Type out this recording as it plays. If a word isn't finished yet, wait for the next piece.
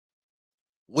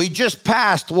We just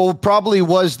passed what probably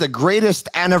was the greatest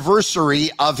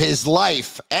anniversary of his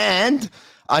life, and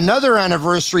another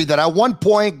anniversary that at one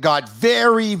point got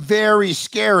very, very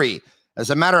scary. As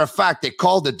a matter of fact, they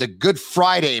called it the Good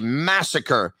Friday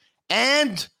Massacre.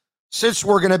 And since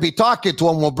we're going to be talking to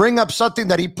him, we'll bring up something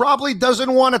that he probably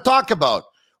doesn't want to talk about,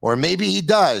 or maybe he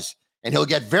does, and he'll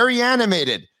get very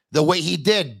animated the way he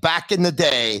did back in the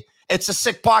day. It's a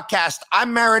sick podcast.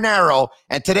 I'm Marinaro,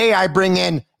 and today I bring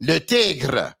in Le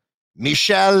Tigre,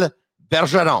 Michel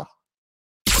Bergeron.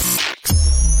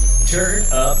 Turn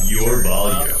up your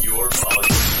volume.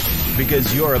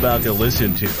 Because you're about to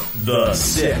listen to The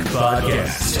Sick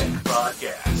Podcast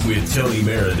with Tony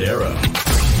Marinaro.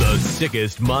 The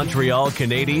sickest Montreal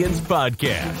Canadiens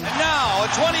podcast. And now a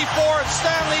 24th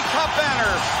Stanley Cup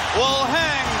banner will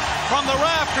hang from the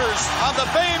rafters of the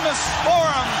famous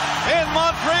Forum in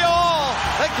Montreal.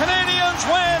 The Canadiens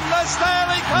win the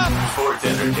Stanley Cup. Sports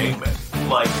entertainment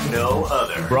like no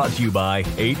other. Brought to you by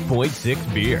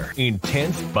 8.6 Beer,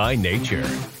 intense by nature,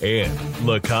 and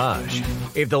La Cage.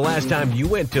 If the last time you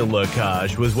went to La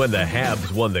Cage was when the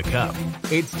Habs won the Cup,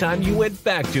 it's time you went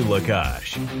back to La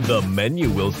Cage. The menu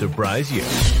will surprise you.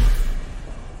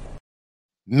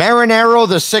 Marinaro,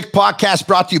 the Sick Podcast,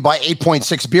 brought to you by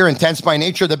 8.6 Beer, intense by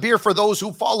nature. The beer for those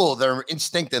who follow their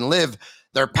instinct and live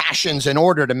their passions in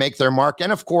order to make their mark.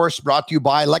 And, of course, brought to you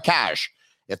by La Cage.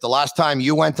 If the last time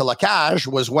you went to La Cage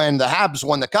was when the Habs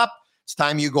won the Cup, it's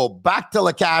time you go back to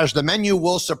La Cage. The menu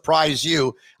will surprise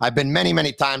you. I've been many,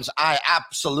 many times. I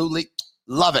absolutely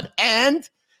love it. And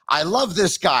I love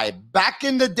this guy. Back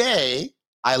in the day,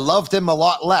 I loved him a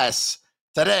lot less.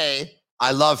 Today,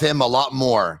 I love him a lot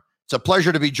more. It's a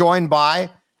pleasure to be joined by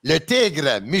Le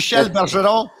Tigre, Michel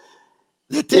Bergeron.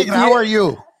 Le Tigre, how are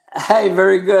you? Hi,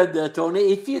 very good,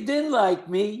 Tony. If you didn't like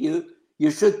me,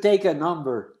 you should take a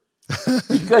number.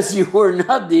 Because you were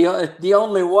not the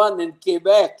only one in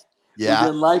Quebec who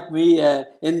didn't like me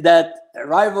in that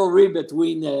rivalry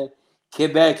between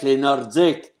Quebec, les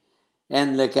Nordiques,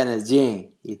 and le Canadien.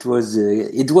 It was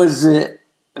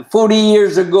 40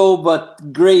 years ago,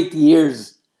 but great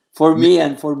years for me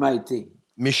and for my team.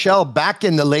 Michel, back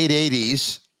in the late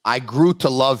 80s, I grew to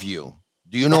love you.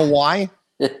 Do you know why?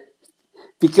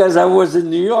 Because I was in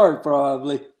New York,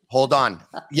 probably. Hold on.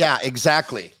 Yeah,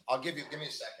 exactly. Give me a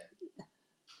second.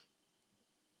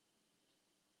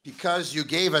 Because you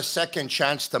gave a second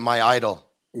chance to my idol.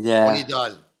 Yeah. When he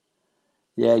does.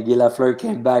 Yeah, Guy Lafleur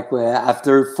came back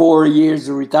after 4 years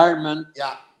of retirement.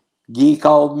 Yeah. Guy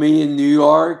called me in New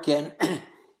York and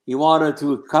he wanted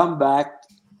to come back,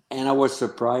 and I was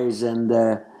surprised, and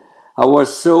I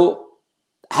was so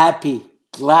happy,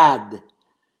 glad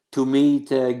to meet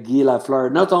Guy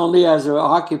Lafleur, not only as a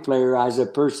hockey player, as a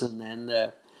person,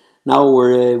 and now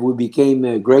we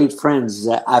became great friends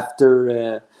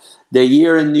after the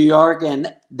year in New York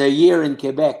and the year in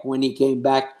Quebec when he came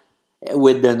back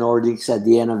with the Nordiques at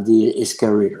the end of his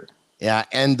career. Yeah,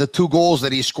 and the 2 goals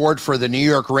that he scored for the New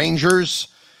York Rangers,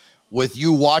 with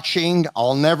you watching,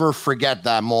 I'll never forget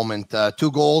that moment.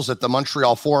 2 goals at the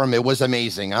Montreal Forum. It was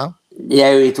amazing, huh?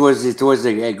 Yeah, it was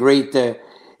a great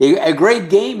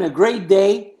game, a great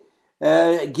day.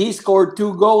 Guy scored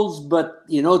 2 goals, but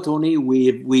you know, Tony,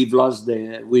 we've lost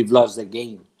the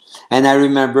game. And I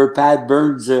remember Pat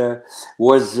Burns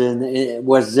was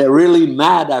really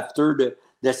mad after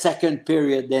the second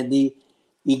period, and he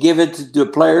gave it to the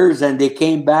players, and they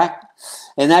came back.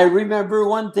 And I remember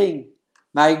one thing: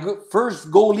 my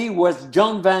first goalie was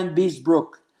John Van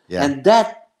Beesbrook, and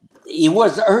that he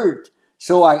was hurt,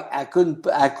 so I couldn't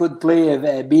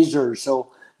play Beezer.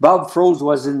 So Bob Froese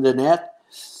was in the net.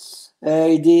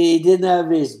 He didn't have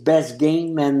his best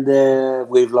game, and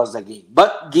we've lost the game.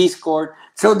 But Guy scored.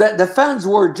 So the fans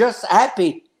were just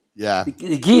happy. Yeah.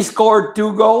 Guy scored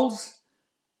 2 goals,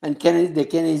 and the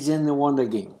Canadiens won the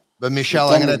game. But Michel,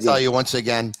 I'm going to tell you once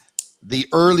again, the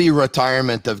early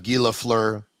retirement of Guy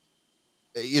Lafleur,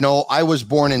 you know, I was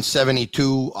born in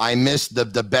 72. I missed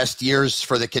the best years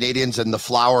for the Canadiens and the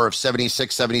flower of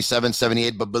 76, 77,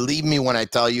 78. But believe me when I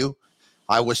tell you,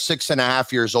 I was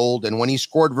 6.5 years old, and when he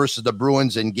scored versus the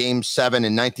Bruins in Game 7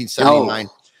 in 1979,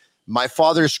 my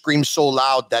father screamed so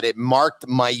loud that it marked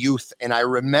my youth, and I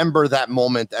remember that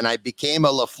moment, and I became a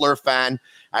Lafleur fan.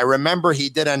 I remember he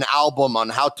did an album on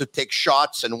how to take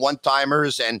shots and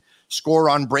one-timers and score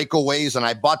on breakaways, and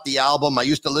I bought the album. I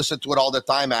used to listen to it all the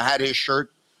time. I had his shirt.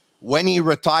 When he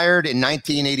retired in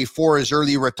 1984, his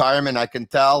early retirement, I can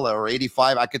tell, or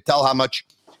 85, I could tell how much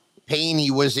pain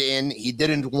he was in. He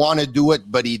didn't want to do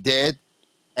it, but he did.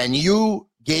 And you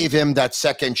gave him that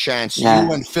second chance. Yeah.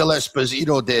 You and Phil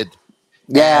Esposito did.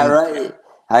 Yeah, right.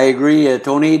 I agree,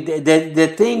 Tony.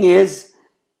 The thing is,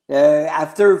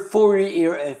 After 4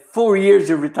 years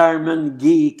of retirement,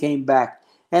 Guy came back.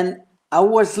 And I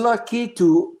was lucky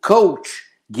to coach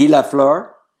Guy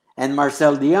Lafleur and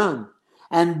Marcel Dion.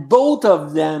 And both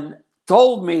of them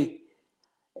told me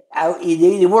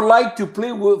they would like to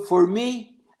play for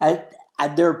me at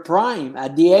their prime,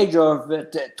 at the age of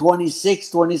 26,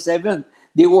 27.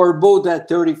 They were both at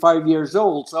 35 years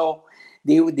old. So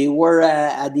they were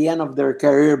at the end of their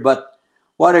career. But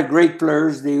what a great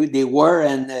players they were.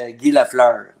 And Guy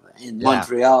Lafleur in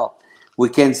Montreal, we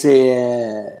can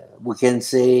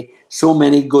say so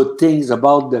many good things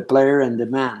about the player and the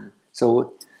man.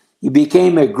 So he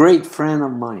became a great friend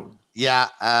of mine. Yeah,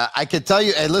 I can tell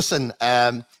you. And listen,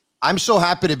 I'm so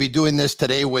happy to be doing this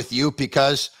today with you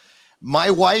because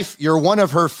my wife, you're one of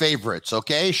her favorites.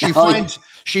 Okay, she finds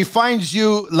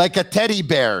you like a teddy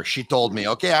bear. She told me.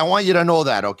 Okay, I want you to know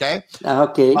that. Okay.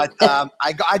 Okay. But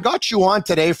I got you on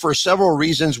today for several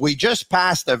reasons. We just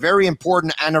passed a very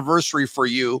important anniversary for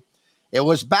you. It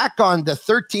was back on the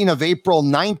 13th of April,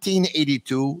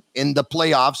 1982, in the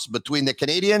playoffs between the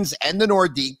Canadiens and the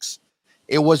Nordiques.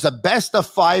 It was a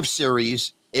best-of-5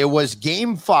 series. It was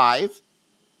Game 5.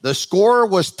 The score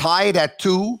was tied at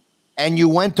 2, and you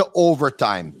went to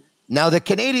overtime. Now, the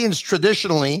Canadiens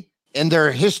traditionally, in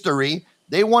their history,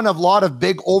 they won a lot of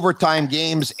big overtime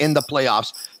games in the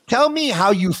playoffs. Tell me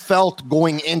how you felt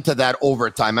going into that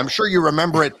overtime. I'm sure you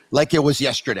remember it like it was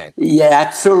yesterday. Yeah,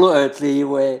 absolutely.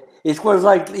 It was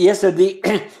like yesterday.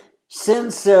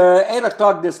 Since 8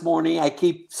 o'clock this morning, I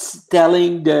keep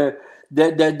telling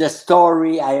the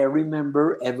story. I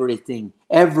remember everything.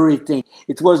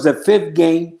 It was the 5th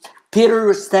game. Peter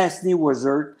Stastny was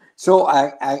hurt. So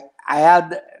I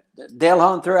had Dale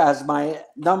Hunter as my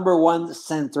number 1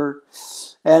 center.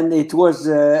 And it was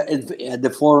at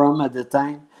the Forum at the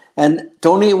time. And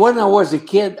Tony, when I was a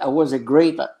kid, I was a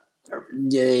great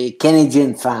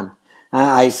Canadian fan.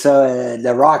 I saw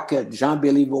The Rocket,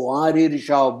 Jean-Béliveau, Henri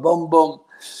Richard, boom, boom.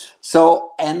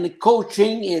 So, and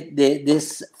coaching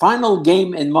this final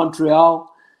game in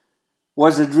Montreal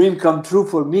was a dream come true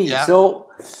for me. Yeah. So,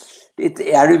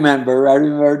 I remember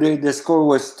the score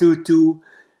was 2-2.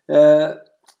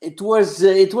 It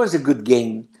was a good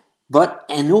game. But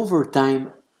in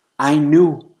overtime, I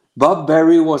knew Bob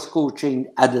Berry was coaching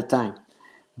at the time.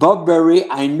 Bob Berry,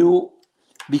 I knew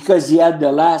because he had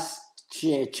the last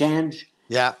change.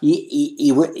 Yeah.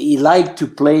 He liked to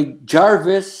play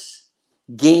Jarvis,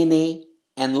 Gainey,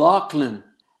 and Laughlin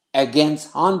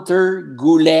against Hunter,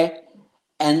 Goulet,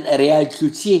 and Réal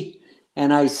Cloutier.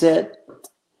 And I said,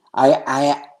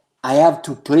 I have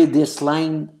to play this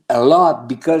line a lot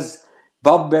because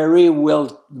Bob Berry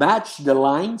will match the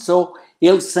line. So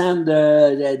he'll send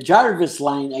the Jarvis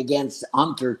line against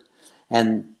Hunter.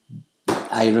 And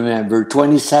I remember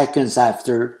 20 seconds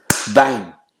after,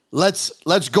 bang. Let's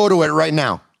go to it right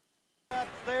now. That's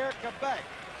there, Quebec.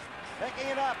 Picking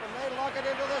it up, and they lug it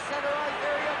into the center ice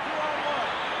area, 2-on-1.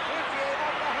 Cloutier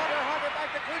up to Hunter, Hunter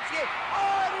back to Cloutier.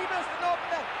 Oh, and he missed an open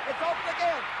net. It's open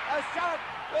again. A shot.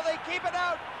 Will they keep it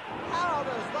out? How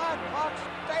does that puck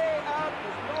stay out?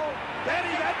 There's no...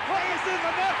 Danny, that play is in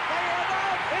the net. They are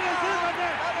out. It is in the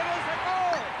net. And it is a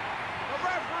goal. The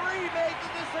referee made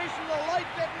the decision. The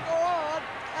light didn't go on,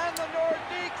 and the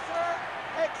Nordiques are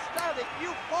ecstatic,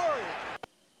 euphoric.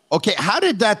 Okay, how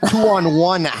did that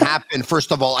 2-on-1 happen?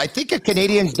 First of all, I think a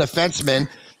Canadiens defenseman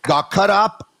got cut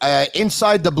up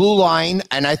inside the blue line,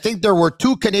 and I think there were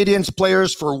 2 Canadiens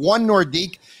players for 1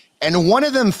 Nordique, and one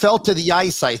of them fell to the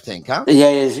ice, I think, huh?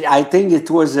 Yes, I think it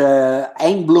was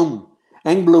Engblom.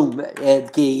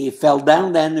 He fell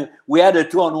down, then we had a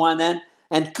 2-on-1,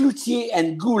 and Cloutier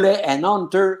and Goulet and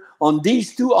Hunter on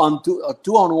these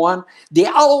 2-on-1, they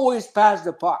always pass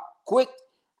the puck quick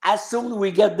as soon as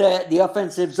we get the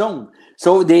offensive zone.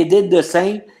 So they did the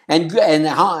same, and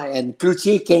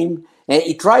Cloutier came.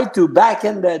 He tried to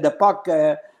backhand the puck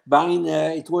behind.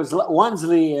 It was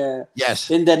Wansley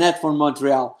in the net for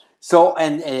Montreal. So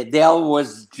and Dale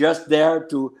was just there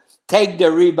to take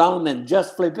the rebound and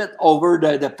just flip it over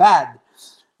the pad.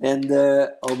 And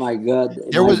oh my God,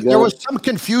 there was some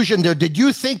confusion there. Did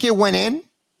you think it went in?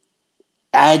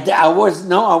 I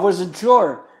wasn't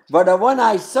sure. But when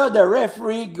I saw the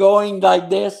referee going like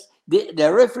this,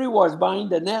 the referee was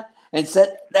behind the net and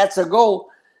said, "That's a goal."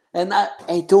 And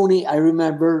Tony, I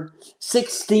remember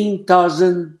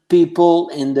 16,000 people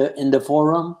in the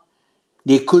Forum.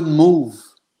 They couldn't move.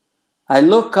 I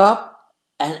look up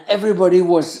and everybody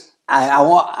was. I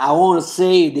want to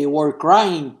say they were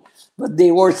crying, but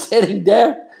they were sitting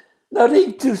there,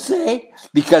 nothing to say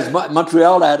because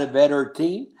Montreal had a better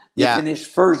team. They finished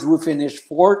first. We finished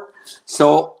fourth.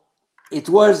 So it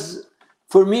was,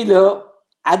 for me, though,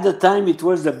 at the time, it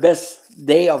was the best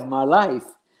day of my life.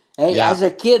 Hey, Yeah. as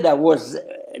a kid, I was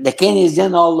the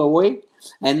Canadian all the way,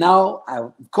 and now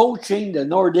I'm coaching the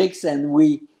Nordiques, and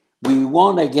we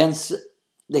won against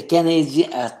the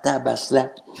Canadian at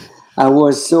Tabasla. I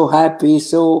was so happy,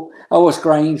 so I was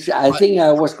crying. I think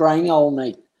I was crying all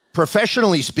night.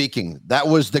 Professionally speaking, that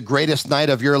was the greatest night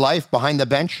of your life behind the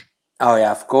bench? Oh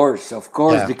yeah, of course,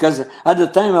 Yeah. because at the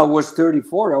time I was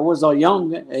 34. I was a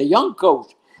young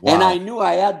coach, and I Wow. knew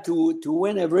I had to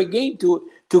win every game to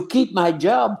keep my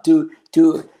job, to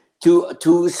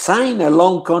sign a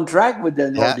long contract with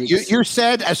the Yeah. Nordiques. You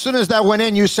said, as soon as that went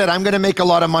in, you said, I'm going to make a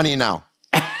lot of money now.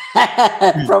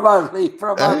 Probably,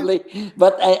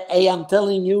 but I am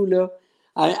telling you, look,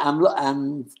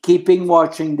 I'm keeping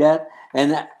watching that,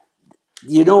 and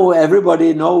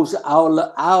everybody knows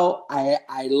how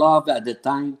I loved at the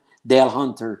time Dale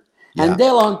Hunter. Yeah. And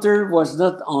Dale Hunter was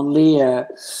not only a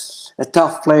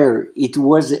tough player, it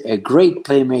was a great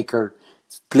playmaker.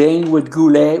 Playing with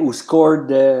Goulet, who scored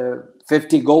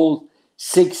 50 goals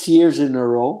 6 years in a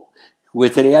row,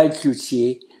 with Réal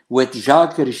Cloutier, with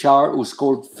Jacques Richard, who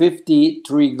scored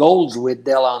 53 goals with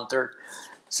Dale Hunter.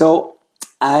 So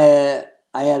I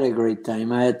had a great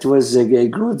time. It was a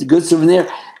good souvenir.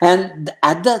 And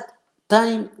at that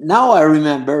time, now I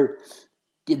remember,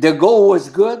 the goal was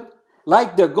good.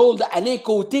 Like the goal, Alain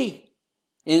Côté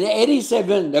in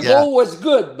 87, the Yeah. goal was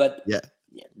good, but Yeah.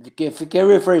 if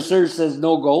Kerry Fraser says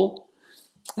no goal,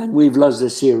 and we've lost the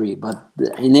series. But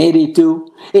in 82,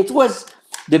 it was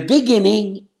the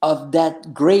beginning of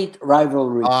that great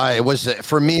rivalry. It was,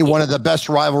 for me, one of the best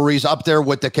rivalries, up there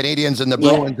with the Canadians and the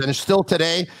Bruins. And still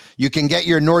today, you can get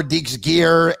your Nordiques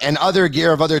gear and other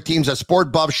gear of other teams at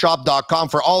sportbubshop.com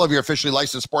for all of your officially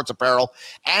licensed sports apparel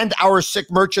and our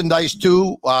sick merchandise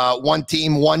too. One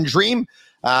team, one dream.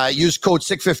 Use code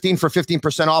SICK15 for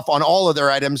 15% off on all of their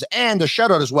items, and a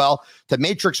shout out as well to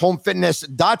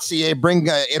matrixhomefitness.ca. Bring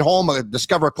it home,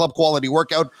 discover a club quality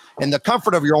workout in the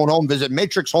comfort of your own home. Visit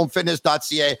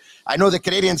matrixhomefitness.ca. I know the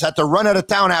Canadians had to run out of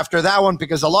town after that one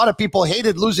because a lot of people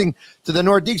hated losing to the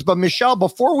Nordiques. But Michel,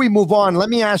 before we move on, let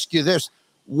me ask you this.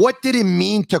 What did it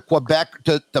mean to Quebec,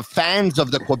 to the fans of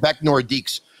the Quebec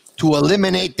Nordiques, to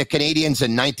eliminate the Canadians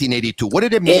in 1982? What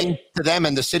did it mean to them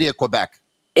and the city of Quebec?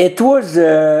 It was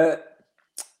the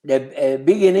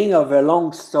beginning of a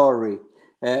long story.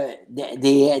 When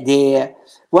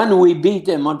we beat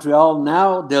Montreal,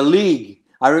 now the league,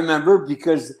 I remember,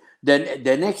 because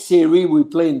the next series we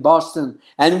play in Boston,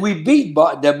 and we beat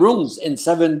the Bruins in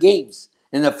 7 games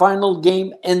in the final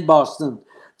game in Boston.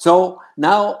 So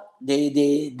now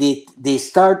they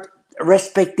start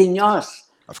respecting us.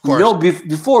 Of course.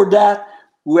 Before that,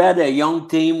 we had a young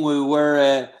team. We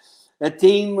were a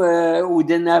team who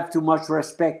didn't have too much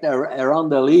respect around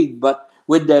the league, but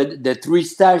with the 3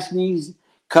 Stachny's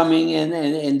coming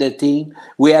in the team,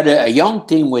 we had a young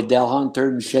team with Dale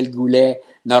Hunter, Michel Goulet,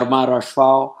 Normand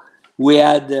Rochefort. We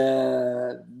had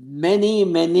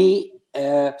many,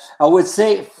 I would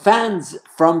say, fans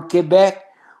from Quebec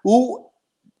who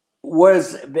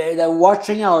was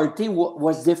watching our team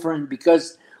was different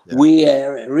because we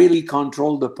really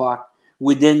controlled the puck.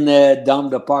 We didn't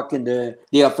dump the puck in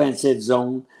the offensive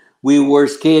zone. We were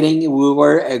skating. We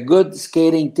were a good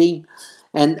skating team.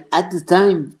 And at the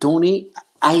time, Tony,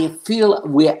 I feel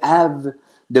we have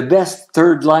the best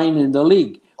third line in the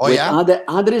league. Oh, with yeah?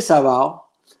 André Savard,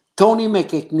 Tony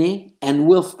McKechnie, and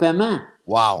Wilf Paiement.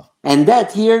 Wow. And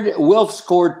that year, Wilf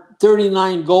scored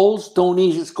 39 goals.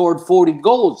 Tony scored 40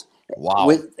 goals. Wow.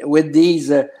 With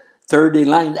these 30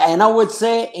 lines. And I would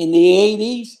say in the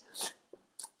 80s,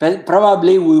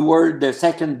 probably we were the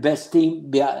second best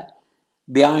team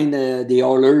behind the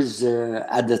Oilers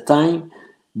at the time,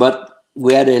 but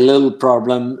we had a little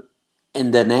problem in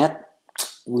the net.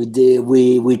 We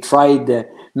tried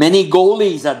many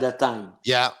goalies at the time.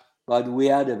 Yeah. But we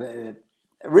had a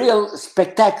real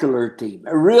spectacular team.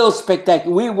 A real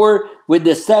spectacular. We were with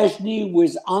the Stachny,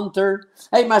 with Hunter.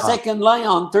 Hey, my second line,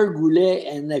 Hunter, Goulet,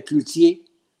 and Cloutier.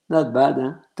 Not bad,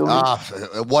 huh,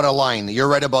 Tony? What a line. You're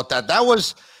right about that. That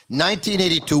was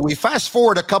 1982. We fast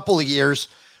forward a couple of years.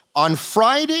 On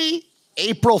Friday,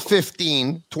 April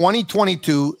 15,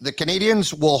 2022, the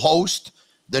Canadians will host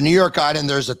the New York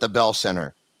Islanders at the Bell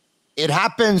Center. It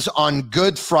happens on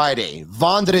Good Friday,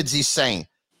 Vendredi Saint.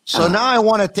 So now I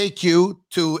want to take you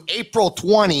to April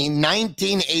 20,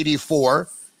 1984.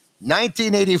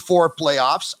 1984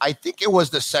 playoffs. I think it was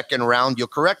the second round. You'll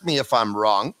correct me if I'm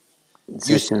wrong.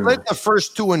 You split the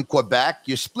first 2 in Quebec.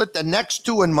 You split the next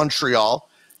 2 in Montreal.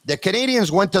 The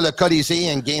Canadians went to the Colisée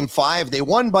in Game 5. They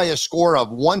won by a score of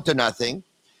 1-0.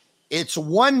 It's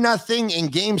 1-0 in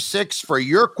Game 6 for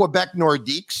your Quebec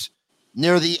Nordiques.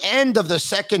 near the end of the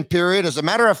second period. As a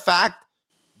matter of fact,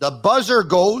 the buzzer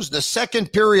goes, the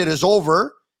second period is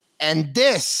over, and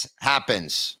this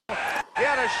happens.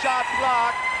 Get a shot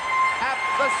blocked at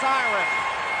the siren.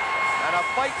 And a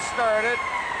fight started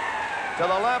to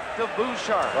the left of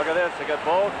Bouchard. Look at this. They got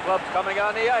both clubs coming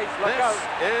on the ice. Look This out.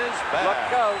 is bad.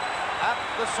 Look out. At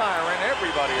the siren,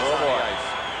 everybody is on boy. the ice.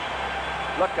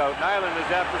 Look out. Nyland is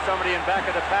after somebody in back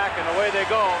of the pack, and away they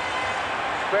go.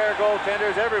 Spare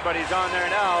goaltenders. Everybody's on there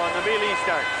now, and the melee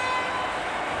starts.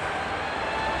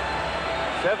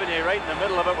 Sevigny right in the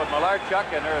middle of it with Malarchuk,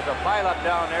 and there's a pile-up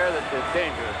down there that is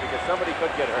dangerous because somebody could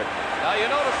get hurt. Now you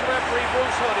notice the referee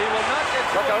Bruce Hood, he will not get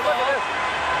Look out, look at this.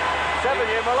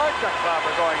 Sevigny and Malarchuk Bob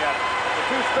are going at it. The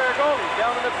two spare goalies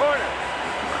down in the corner.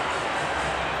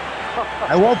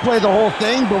 I won't play the whole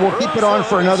thing, but we'll keep it on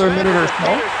for another minute or so.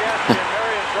 Peter Stastny and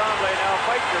Marion Tremblay now.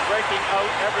 Fights are breaking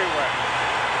out everywhere.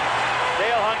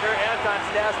 Dale Hunter, Anton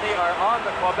Stastny are on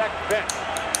the Quebec bench.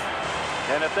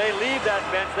 And if they leave that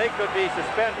bench, they could be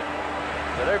suspended.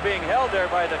 So they're being held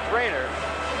there by the trainer.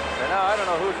 And now I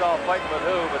don't know who's all fighting with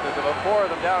who, but there's about four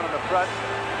of them down in the front.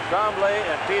 Tremblay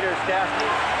and Peter Stastny,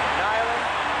 Nyland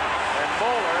and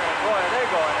Moeller, and boy, are they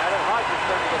going at it. Hodges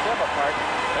trying to get them apart.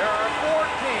 There are 14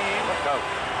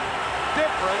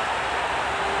 different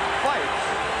fights,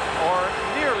 or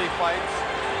nearly fights,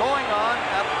 going on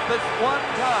at this one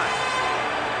time.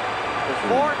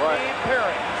 14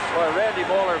 periods. Boy, Randy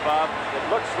Moeller, Bob, it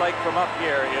looks like from up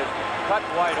here is cut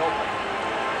wide open.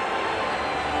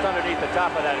 It's underneath the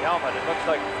top of that helmet. It looks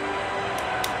like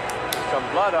some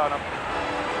blood on him.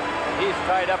 And he's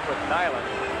tied up with Nyland.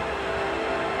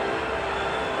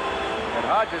 And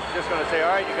Hodges is just going to say,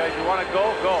 all right, you guys, you want to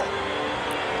go? Go.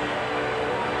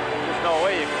 There's no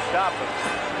way you can stop him.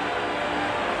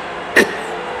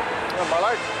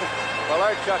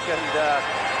 Malarchuk and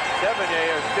Sevigny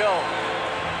are still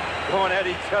going at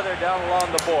each other down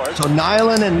along the board. So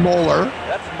Nyland and Moeller.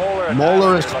 That's Moeller.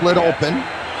 Moeller is split open.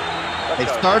 It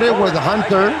started with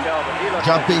Hunter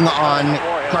jumping on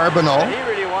Carbonneau. He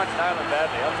really wants Nyland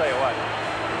badly, I'll tell you what.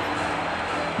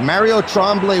 Mario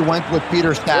Tremblay went with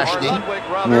Peter Stastny.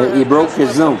 Yeah, he broke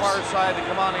his nose.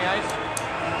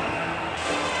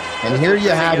 And here you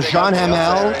have Jean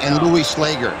Hamel and Louis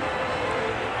Slager.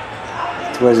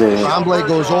 Tremblay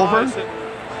goes over.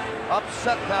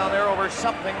 Upset down there over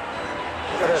something.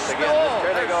 Look at this again.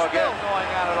 There they go again. Going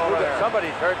at it over there.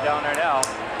 Somebody's hurt down there now.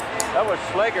 That was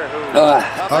Slager who.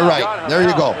 All right, there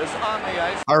you go. Is on the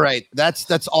ice. All right,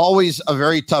 that's always a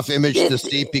very tough image to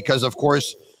see because, of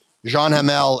course, Jean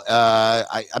Hamel.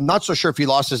 I'm not so sure if he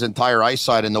lost his entire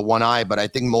eyesight in the one eye, but I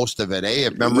think most of it.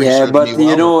 If memory serves but me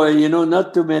well. you know,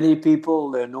 not too many people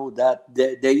know that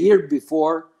the year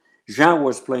before Jean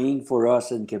was playing for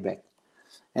us in Quebec,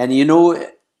 and you know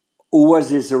who was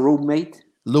his roommate?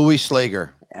 Louis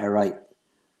Slager. All right.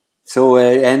 So,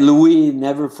 and Louis,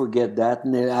 never forget that.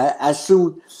 And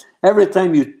every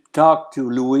time you talk to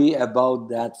Louis about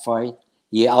that fight,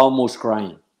 he almost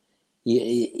crying.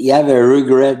 He have a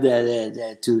regret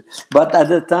to. But at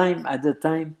the time,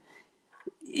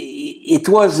 it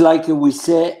was like we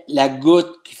say, la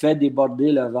goutte qui fait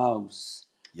déborder le vase.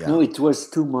 Yeah. No, it was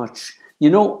too much.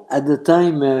 You know, at the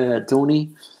time,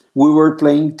 Tony, we were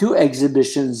playing 2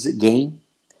 exhibitions game.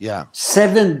 Yeah.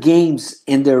 7 games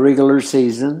in the regular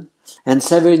season and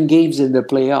 7 games in the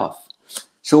playoff.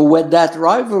 So with that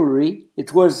rivalry,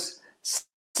 it was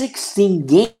 16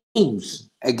 games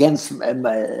against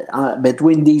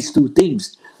between these two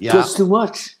teams. Yeah. It was too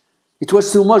much. It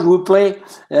was too much. We play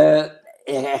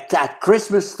at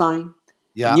Christmas time,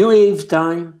 New Year's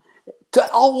time,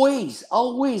 always.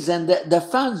 And the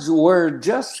fans were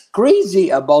just crazy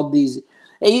about these.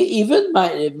 Even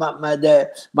my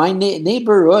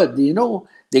neighborhood, you know,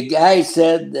 the guy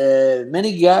said,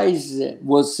 many guys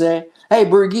will say, hey,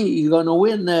 Bergie, you're going to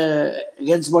win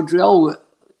against Montreal.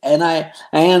 And I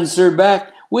answer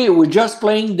back, we're just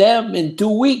playing them in 2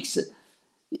 weeks.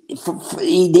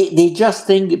 They just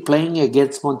think playing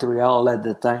against Montreal at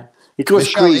the time. It was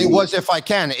Michel, crazy. it was, if I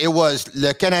can, it was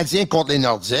Le Canadien contre les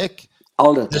Nordiques.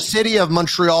 All the time. The city of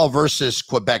Montreal versus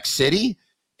Quebec City.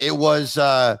 It was...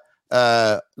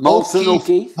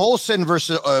 Molson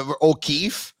versus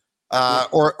O'Keefe,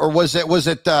 or was it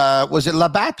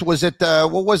Labatt? Was it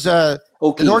what was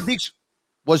O'Keefe. The Nordiques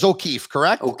was O'Keefe,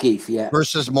 correct? O'Keefe, yeah.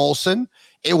 Versus Molson.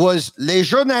 It was les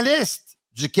journalistes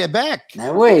du Québec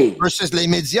versus les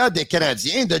médias des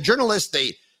Canadiens. The journalists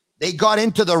they got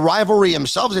into the rivalry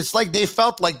themselves. It's like they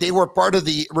felt like they were part of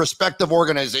the respective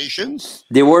organizations.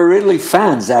 They were really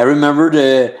fans. I remember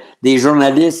the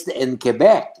journalists in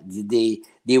Quebec.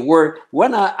 They were,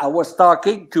 when I was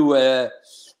talking to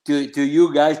to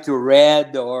you guys, to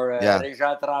Red or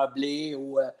Régent Tremblay,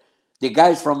 or the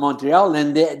guys from Montreal,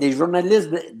 and the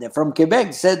journalists from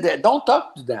Quebec said, "Don't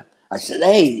talk to them." I said,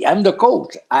 "Hey, I'm the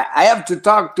coach. I have to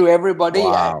talk to everybody,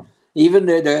 even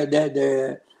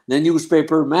the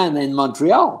newspaper man in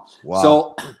Montreal." Wow.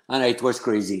 So, and it was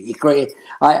crazy.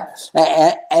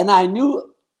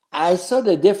 I saw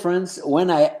the difference when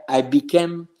I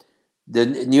became the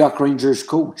New York Rangers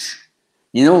coach.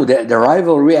 You know, the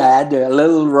rivalry, I had a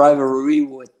little rivalry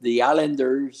with the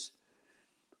Islanders,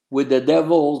 with the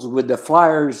Devils, with the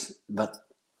Flyers, but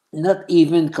not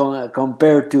even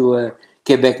compared to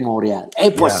Quebec Montreal.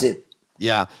 Impossible.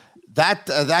 Yeah.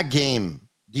 That game,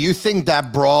 do you think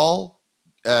that brawl,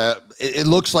 it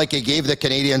looks like it gave the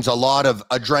Canadians a lot of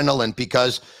adrenaline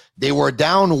because they were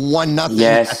down 1-0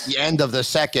 at the end of the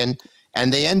second,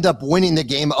 and they end up winning the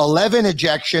game. 11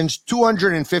 ejections,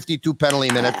 252 penalty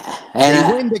minutes. And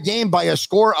they win the game by a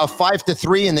score of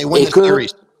 5-3, and they win the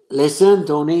series. Listen,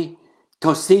 Tony,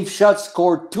 Steve Shutt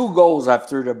scored 2 goals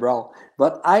after the brawl,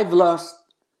 but I've lost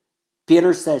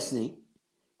Peter Stastny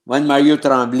when Mario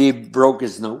Tremblay broke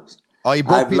his nose. Oh, he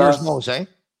broke Peter's nose, eh?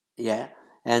 Yeah,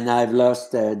 and I've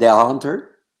lost Dale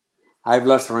Hunter. I've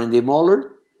lost Randy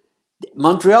Moller.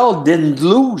 Montreal didn't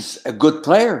lose a good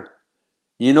player.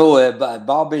 You know,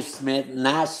 Bobby Smith,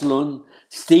 Naslund,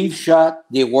 Steve Shutt,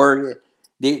 they were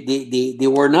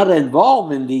not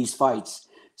involved in these fights.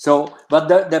 So, but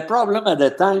the problem at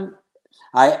the time,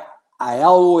 I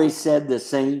always said the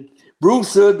same.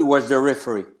 Bruce Hood was the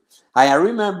referee. I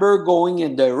remember going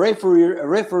in the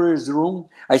referee's room.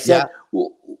 I said,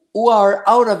 who are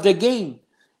out of the game?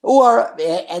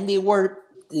 And they were,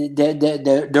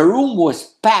 the room was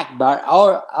packed by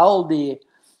all the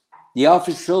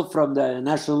officials from the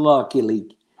National Hockey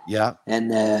League. Yeah.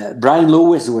 And Brian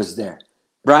Lewis was there.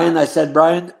 I said,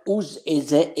 Brian, who's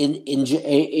is it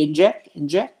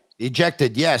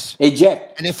Ejected, yes.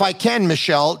 Eject. And if I can,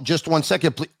 Michel, just 1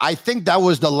 second, please. I think that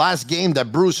was the last game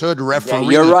that Bruce Hood refereed. Yeah,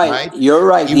 you're right. You're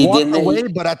right. He walked away,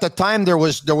 but at the time there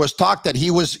was talk that he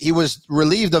was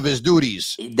relieved of his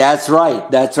duties. That's right.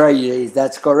 That's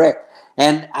correct.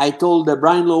 And I told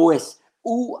Brian Lewis,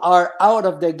 who are out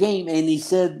of the game, and he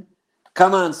said,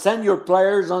 "Come on, send your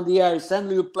players on the ice. Send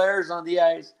your players on the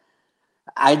ice."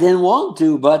 I didn't want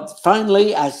to, but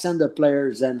finally I sent the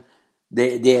players, and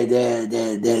the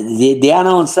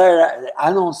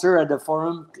announcer at the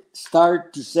forum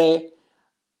start to say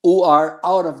who are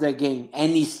out of the game,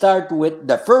 and he start with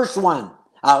the first one.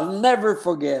 I'll never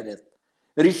forget it.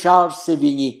 Richard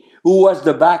Sévigny, who was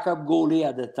the backup goalie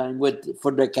at the time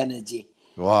for the Canadiens.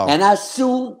 Wow! And as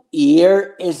soon he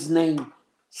heard his name,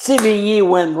 Sévigny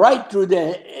went right through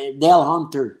the Dale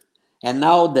Hunter, and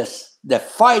now the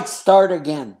fight start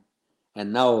again.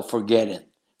 And now forget it.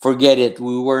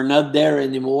 We were not there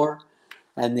anymore,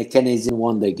 and the Canadiens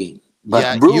won the game.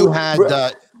 But you had,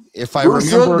 if I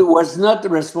Bruce remember, was not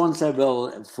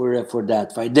responsible for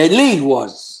that fight. The league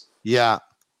was. Yeah,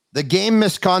 the game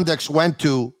misconducts went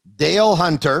to Dale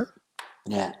Hunter.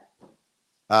 Yeah.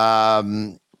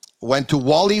 Went to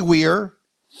Wally Weir,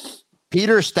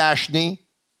 Peter Stastny,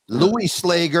 Louis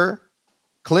Slager,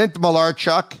 Clint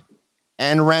Malarchuk,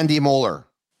 and Randy Moller.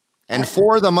 And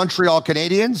for the Montreal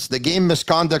Canadiens, the game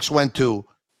misconducts went to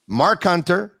Mark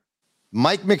Hunter,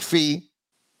 Mike McPhee,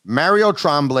 Mario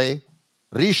Tremblay,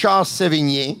 Richard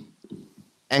Sévigny,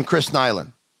 and Chris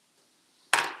Nyland.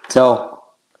 So,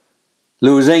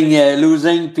 losing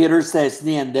Peter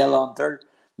Stastny and Dale Hunter,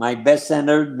 my best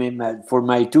center for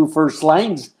my 2 first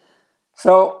lines.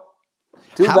 So,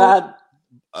 too bad.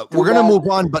 We're going to move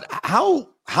on, but how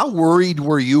worried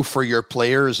were you for your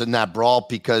players in that brawl?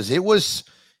 Because it was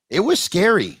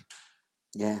scary.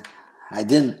 Yeah, I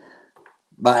didn't.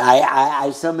 But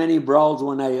I saw many brawls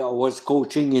when I was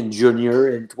coaching in junior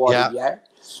in Trois-Rivières.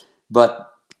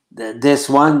 But this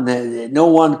one, no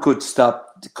one could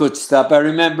stop. I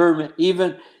remember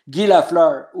even Guy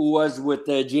Lafleur, who was with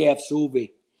JF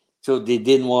Sauvé. So they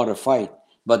didn't want to fight.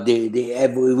 But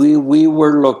we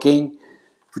were looking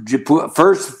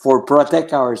first for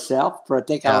protect ourselves,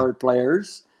 our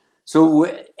players. So,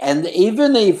 and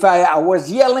even if I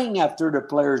was yelling after the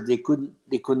players, they couldn't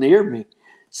hear me.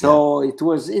 So it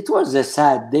was a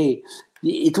sad day.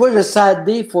 It was a sad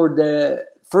day for the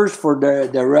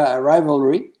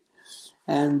rivalry,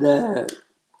 and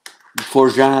for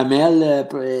Jean Hamel,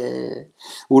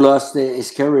 who lost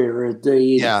his career.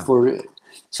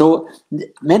 So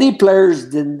many players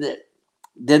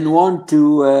didn't want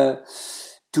to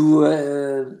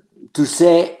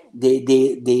say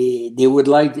they would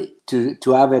like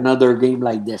to have another game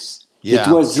like this. Yeah.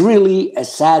 It was really a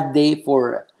sad day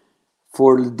for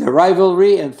the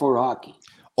rivalry and for hockey.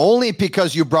 only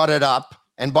because you brought it up.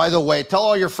 And by the way, tell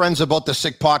all your friends about the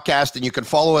Sick Podcast, and you can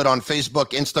follow it on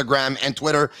Facebook, Instagram, and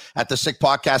Twitter at the Sick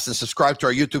Podcast, and subscribe to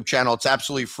our YouTube channel. It's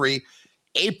absolutely free.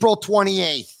 April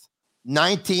 28th,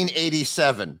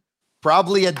 1987.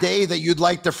 Probably a day that you'd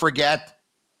like to forget.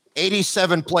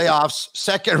 87 playoffs,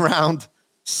 second round,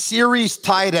 series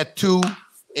tied at 2.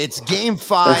 It's game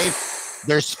 5.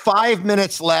 There's 5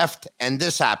 minutes left, and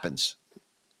this happens.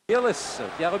 Gillis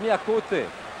qui a remis à Côté.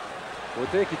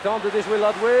 Côté qui tente de déjouer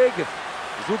Ludwig.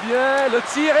 Joue bien, le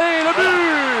tiré, le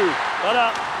but! Voilà.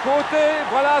 Côté,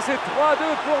 voilà, c'est 3-2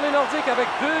 pour les Nordiques avec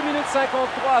 2 minutes 53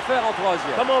 à faire en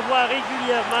troisième. Comme on voit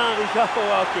régulièrement, Richard, au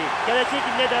hockey. Canadien qui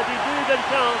venait dans des 2 belles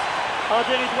chances en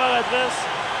territoire adverse.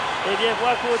 Eh bien,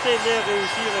 voir Côté venir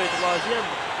réussir un troisième.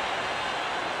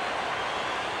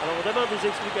 Alors, on demande des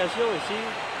explications ici.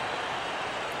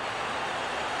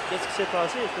 Qu'est-ce qui s'est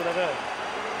passé? Est-ce qu'on avait...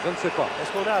 Je ne sais pas.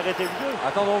 Est-ce qu'on a arrêté le jeu?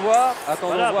 Attendons voir.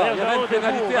 Voilà, voir. Il y avait une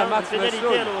pénalité à Max pénalité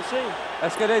Messoud. annoncée.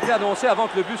 Est-ce qu'elle a été annoncée avant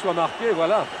que le but soit marqué?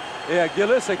 Voilà. Et à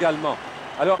Gillis également.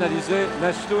 Alors, analysé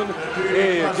Messoud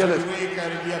et Gillis. Il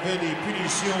y avait des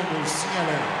punitions de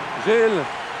signaler. Gilles,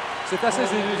 c'est assez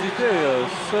inusité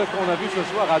ce qu'on a vu ce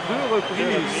soir à 2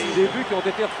 reprises. Des buts qui ont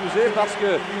été refusés parce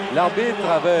que l'arbitre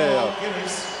avait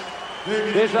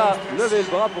déjà levé le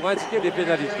bras pour indiquer des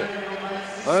pénalités.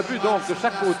 Un but donc de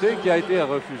chaque côté qui a été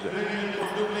refusé.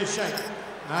 Double échec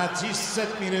à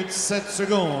 17 minutes 7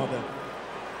 secondes.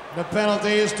 The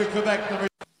penalty is to Quebec number.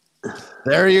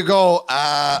 There you go.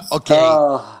 Okay.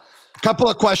 Couple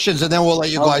of questions, and then we'll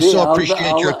let you go. I so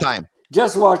appreciate your time.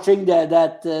 Just watching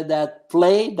that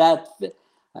play, that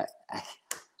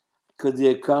could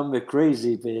become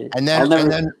crazy. And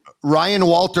then Ryan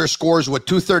Walter scores with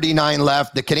 2:39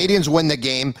 left. The Canadians win the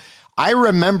game. I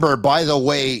remember, by the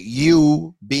way,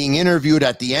 you being interviewed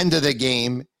at the end of the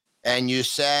game, and you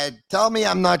said, "Tell me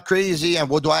I'm not crazy, and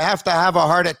do I have to have a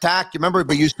heart attack?" You remember?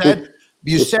 But you said,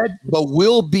 "But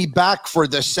we'll be back for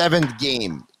the 7th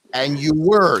game," and you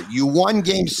were. You won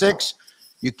Game 6.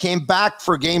 You came back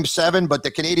for Game 7, but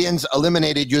the Canadians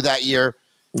eliminated you that year.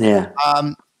 Yeah.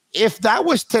 If that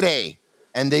was today,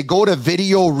 and they go to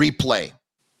video replay,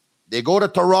 they go to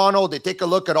Toronto, they take a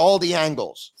look at all the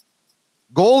angles.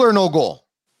 Goal or no goal?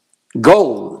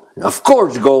 Goal. Of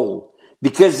course, goal.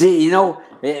 Because,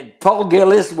 Paul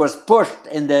Gillis was pushed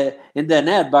in the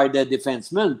net by the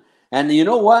defenseman. And you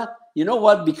know what?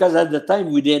 Because at the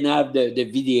time we didn't have the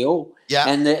video. Yeah.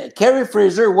 And Kerry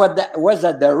Fraser was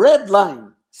at the red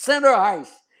line, center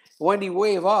ice, when he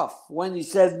waved off, when he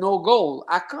said no goal.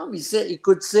 How come he said he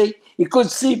could see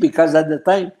because at the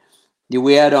time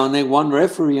we had only one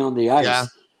referee on the ice. Yeah.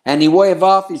 And he waved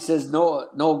off, he says no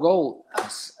goal.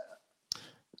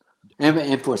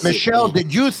 Impossible. Michel,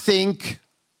 did you think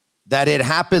that it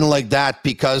happened like that?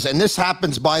 Because, and this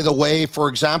happens, by the way, for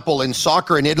example, in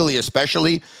soccer in Italy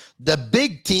especially, the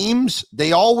big teams,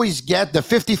 they always get the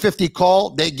 50-50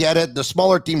 call. They get it. The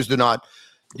smaller teams do not.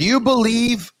 Do you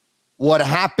believe what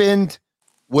happened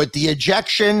with the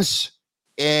ejections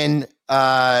in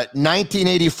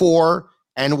 1984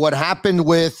 and what happened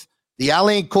with the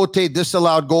Alain Côté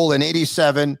disallowed goal in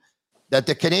 87, that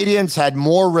the Canadians had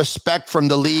more respect from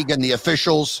the league and the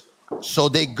officials, so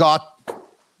they got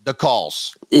the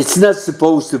calls? It's not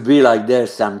supposed to be like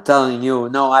this, I'm telling you.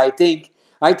 No, I think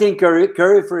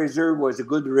Kerry Fraser was a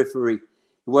good referee.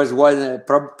 He was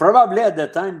probably at the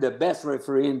time the best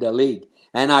referee in the league.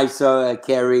 And I saw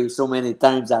Kerry so many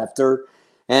times after.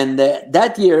 And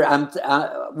that year,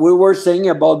 we were saying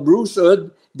about Bruce Hood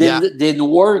didn't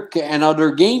work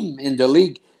another game in the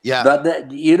league. Yeah. But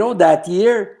that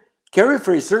year, Kerry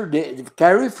Fraser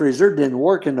didn't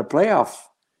work in the playoff.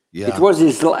 Yeah. It was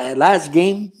his last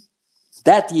game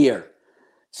that year.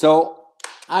 So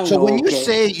when you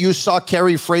say you saw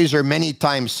Kerry Fraser many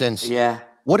times since,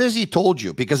 what has he told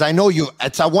you? Because I know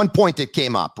it's at one point it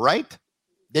came up, right?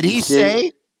 Did he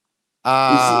say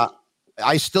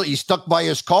he stuck by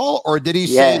his call, or did he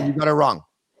say you got it wrong?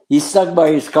 He stuck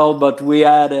by his call, but we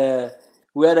had a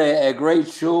great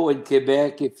show in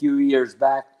Quebec a few years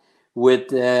back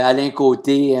with Alain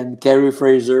Côté and Kerry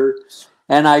Fraser,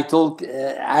 and I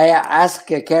asked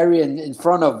Kerry in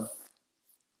front of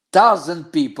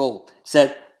 1,000 people,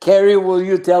 said, "Kerry, will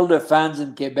you tell the fans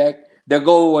in Quebec the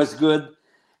goal was good?"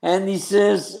 And he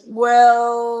says,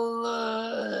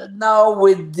 "Well, now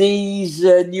with these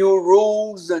new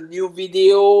rules and new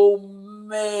video,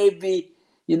 maybe."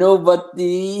 But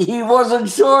he wasn't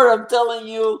sure, I'm telling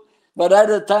you. But at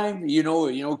the time,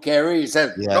 Kerry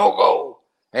said, "No go."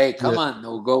 Hey, come on,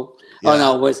 no go. Yeah. Oh,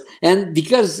 no, and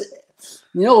because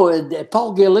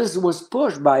Paul Gillis was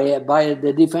pushed by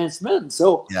the defenseman.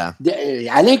 So Yeah.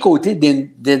 Alain Côté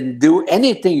didn't do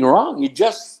anything wrong. He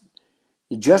just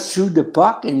shoot the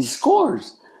puck and he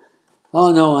scores.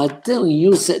 Oh no, I'm telling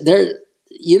you,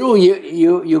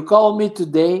 you called me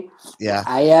today. Yeah.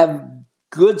 I have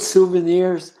good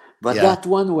souvenirs, but that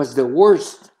one was the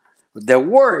worst. The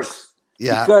worst.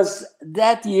 Yeah. Because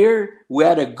that year we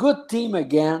had a good team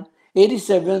again.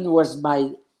 87 was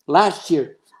my last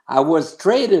year. I was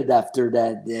traded after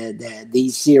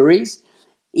these series.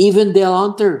 Even Del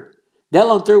Hunter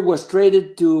was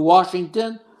traded to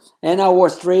Washington, and I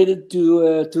was traded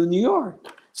to New York.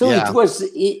 So it was.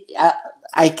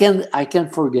 I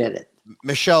can't forget it.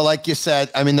 Michel, like you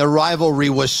said, I mean, the rivalry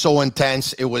was so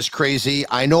intense. It was crazy.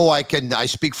 I know I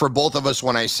speak for both of us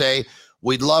when I say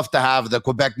we'd love to have the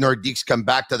Quebec Nordiques come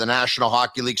back to the National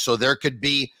Hockey League so there could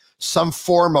be some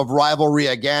form of rivalry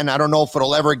again. I don't know if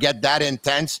it'll ever get that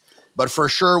intense, but for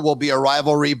sure will be a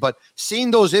rivalry. But seeing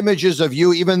those images of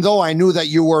you, even though I knew that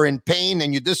you were in pain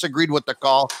and you disagreed with the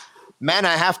call, man,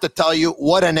 I have to tell you,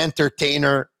 what an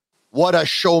entertainer. What a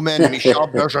showman Michel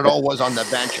Bergeron was on the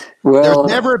bench. Well, there's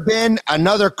never been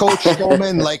another coach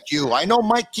showman like you. I know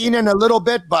Mike Keenan a little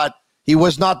bit, but he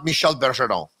was not Michel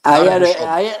Bergeron. I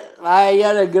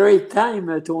had a great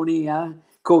time, Tony,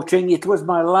 coaching. It was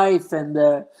my life.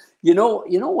 And you know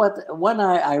what? When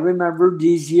I remember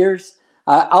these years,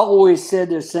 I always said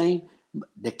the same.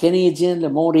 The Canadian de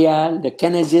Montreal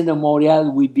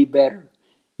would be better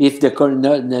if the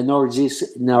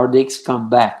Nordiques come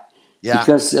back. Yeah.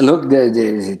 Because look,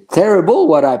 the terrible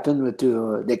what happened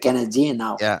to the Canadiens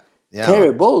now. Yeah.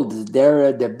 Terrible.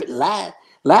 They're the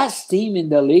last team in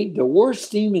the league, the worst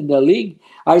team in the league.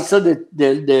 I saw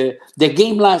the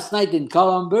game last night in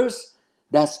Columbus.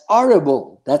 That's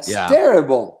horrible. That's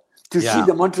terrible to see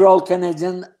the Montreal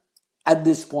Canadiens at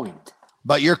this point.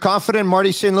 But you're confident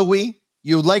Marty St. Louis?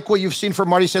 You like what you've seen from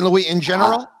Marty St. Louis in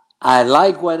general? I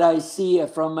like what I see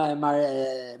from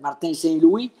Martin St.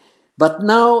 Louis. But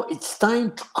now it's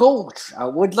time to coach. I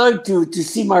would like to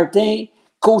see Martin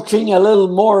coaching a little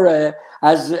more.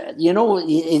 As you know,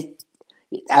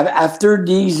 after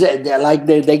these, like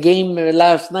the game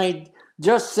last night,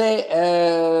 just say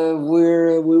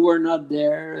we were not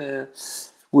there.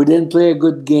 We didn't play a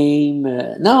good game.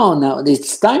 No,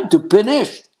 it's time to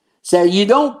finish. So you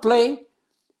don't play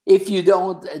if you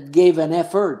don't give an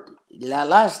effort.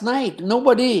 Last night,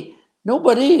 nobody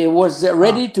was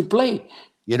ready to play.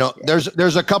 You know,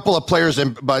 there's a couple of players,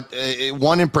 but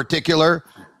one in particular,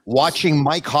 watching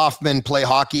Mike Hoffman play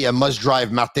hockey, it must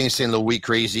drive Martin St. Louis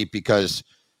crazy because,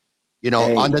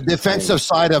 on the defensive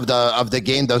side of the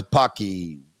game, the puck,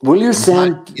 he's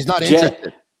not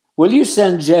interested. Will you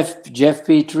send Jeff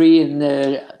Petrie and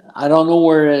I don't know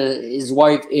where his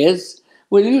wife is.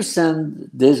 Will you send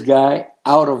this guy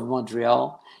out of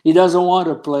Montreal? He doesn't want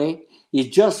to play. He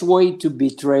just wait to be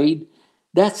traded.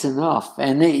 That's enough.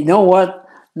 And you know what?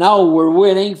 Now we're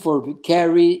waiting for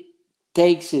Carey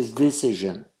takes his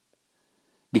decision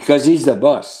because he's the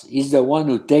boss. He's the one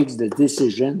who takes the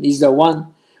decision. He's the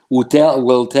one who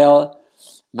will tell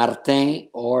Martin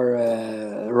or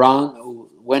Ron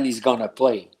when he's gonna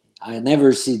play. I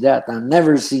never see that. I've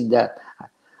never seen that.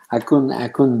 I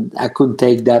couldn't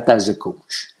take that as a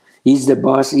coach. He's the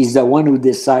boss. He's the one who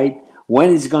decides when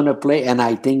he's gonna play, and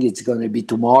I think it's gonna be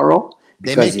tomorrow.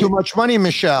 They make too much money,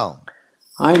 Michel.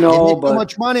 I know, but too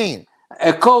much money.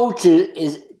 A coach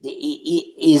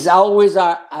is always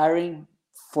hiring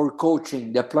for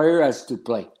coaching. The player has to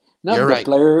play, not You're the right.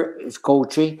 player is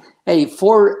coaching. Hey,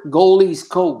 4 goalies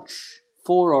coach,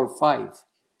 4 or 5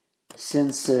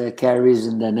 since Carey's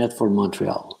in the net for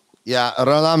Montreal. Yeah,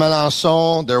 Roland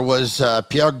Melançon. There was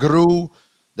Pierre Groux.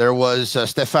 There was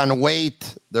Stéphane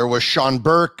Waite. There was Sean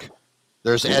Burke.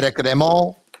 There's Eric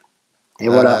Raymond. Hey,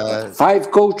 what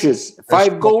 5 coaches,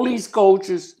 5 goalies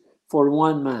coaches for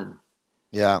 1 man.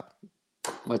 Yeah.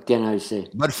 What can I say?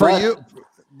 But for you,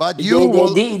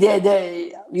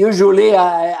 usually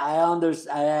I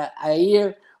understand. I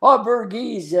hear,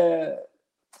 Bergie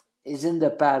is in the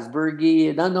past.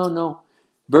 Bergie, no.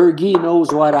 Bergie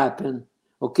knows what happened.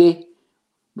 Okay,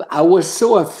 I was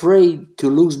so afraid to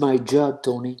lose my job,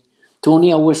 Tony.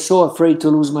 I was so afraid to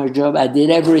lose my job. I did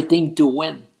everything to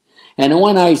win. And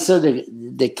when I saw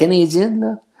the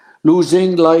Canadian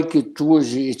losing, like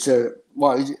the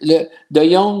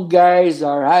young guys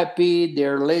are happy,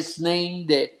 they're listening.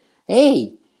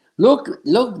 Hey, look,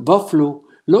 Buffalo,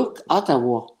 look,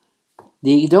 Ottawa.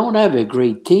 They don't have a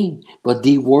great team, but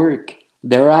they work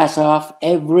their ass off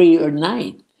every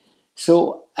night.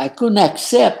 So I couldn't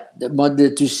accept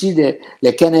to see the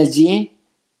Canadiens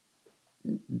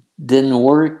didn't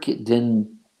work, didn't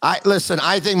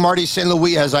I think Marty St.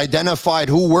 Louis has identified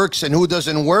who works and who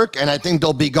doesn't work, and I think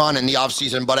they'll be gone in the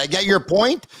offseason. But I get your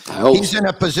point. He's in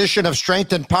a position of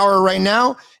strength and power right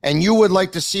now, and you would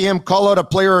like to see him call out a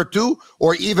player or two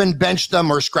or even bench them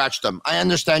or scratch them. I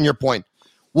understand your point.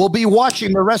 We'll be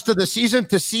watching the rest of the season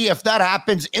to see if that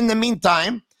happens. In the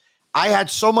meantime, I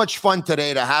had so much fun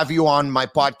today to have you on my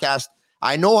podcast.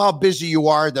 I know how busy you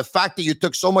are. The fact that you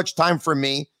took so much time for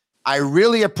me, I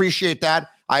really appreciate that.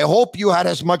 I hope you had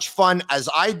as much fun as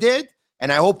I did,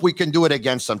 and I hope we can do it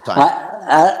again sometime.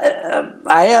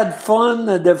 I had fun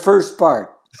the first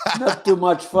part. Not too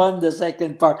much fun the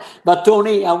second part. But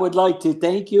Tony, I would like to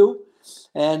thank you,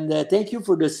 and thank you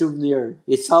for the souvenir.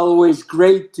 It's always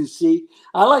great to see.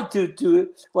 I like to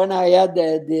when I had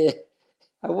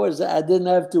I didn't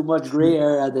have too much gray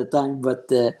hair at the time, but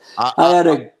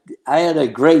I had a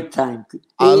great time.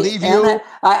 I'll leave you.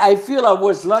 I feel I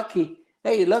was lucky.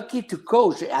 Hey, lucky to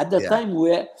coach at the time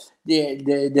where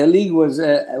the league was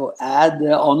had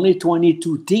only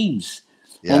 22 teams,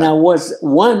 and I was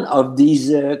one of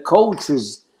these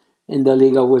coaches in the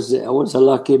league. I was a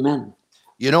lucky man.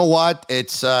 You know what?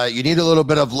 It's you need a little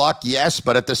bit of luck, yes,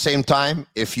 but at the same time,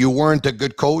 if you weren't a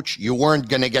good coach, you weren't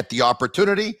going to get the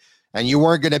opportunity, and you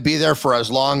weren't going to be there for as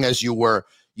long as you were.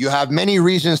 You have many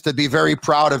reasons to be very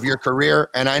proud of your career,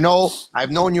 and I know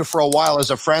I've known you for a while as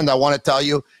a friend. I want to tell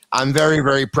you, I'm very,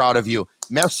 very proud of you.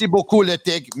 Merci beaucoup, Le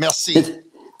Tigre. Merci.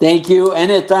 Thank you.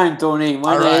 Anytime, Tony.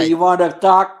 When you want to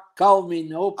talk, call me.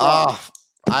 No problem.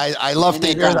 I love to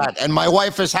hear that. And my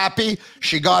wife is happy.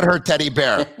 She got her teddy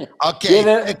bear. Okay.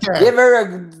 Give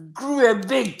her a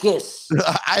big kiss.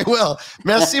 I will.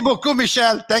 Merci beaucoup,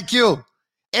 Michel. Thank you.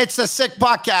 It's a Sick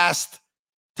Podcast.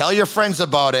 Tell your friends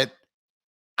about it.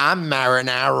 I'm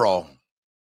Marinaro.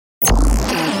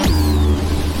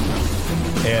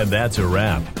 And that's a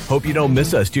wrap. Hope you don't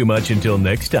miss us too much until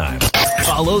next time.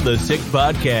 Follow the Sick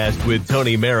Podcast with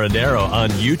Tony Marinaro on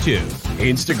YouTube,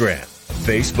 Instagram,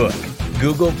 Facebook,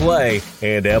 Google Play,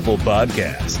 and Apple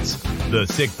Podcasts. The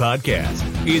Sick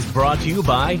Podcast is brought to you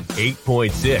by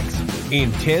 8.6,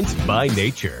 Intense by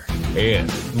Nature, and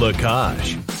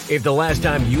Lacage. If the last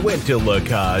time you went to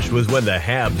Lacage was when the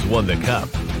Habs won the Cup,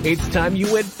 it's time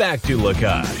you went back to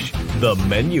Lacage. The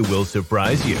menu will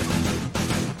surprise you.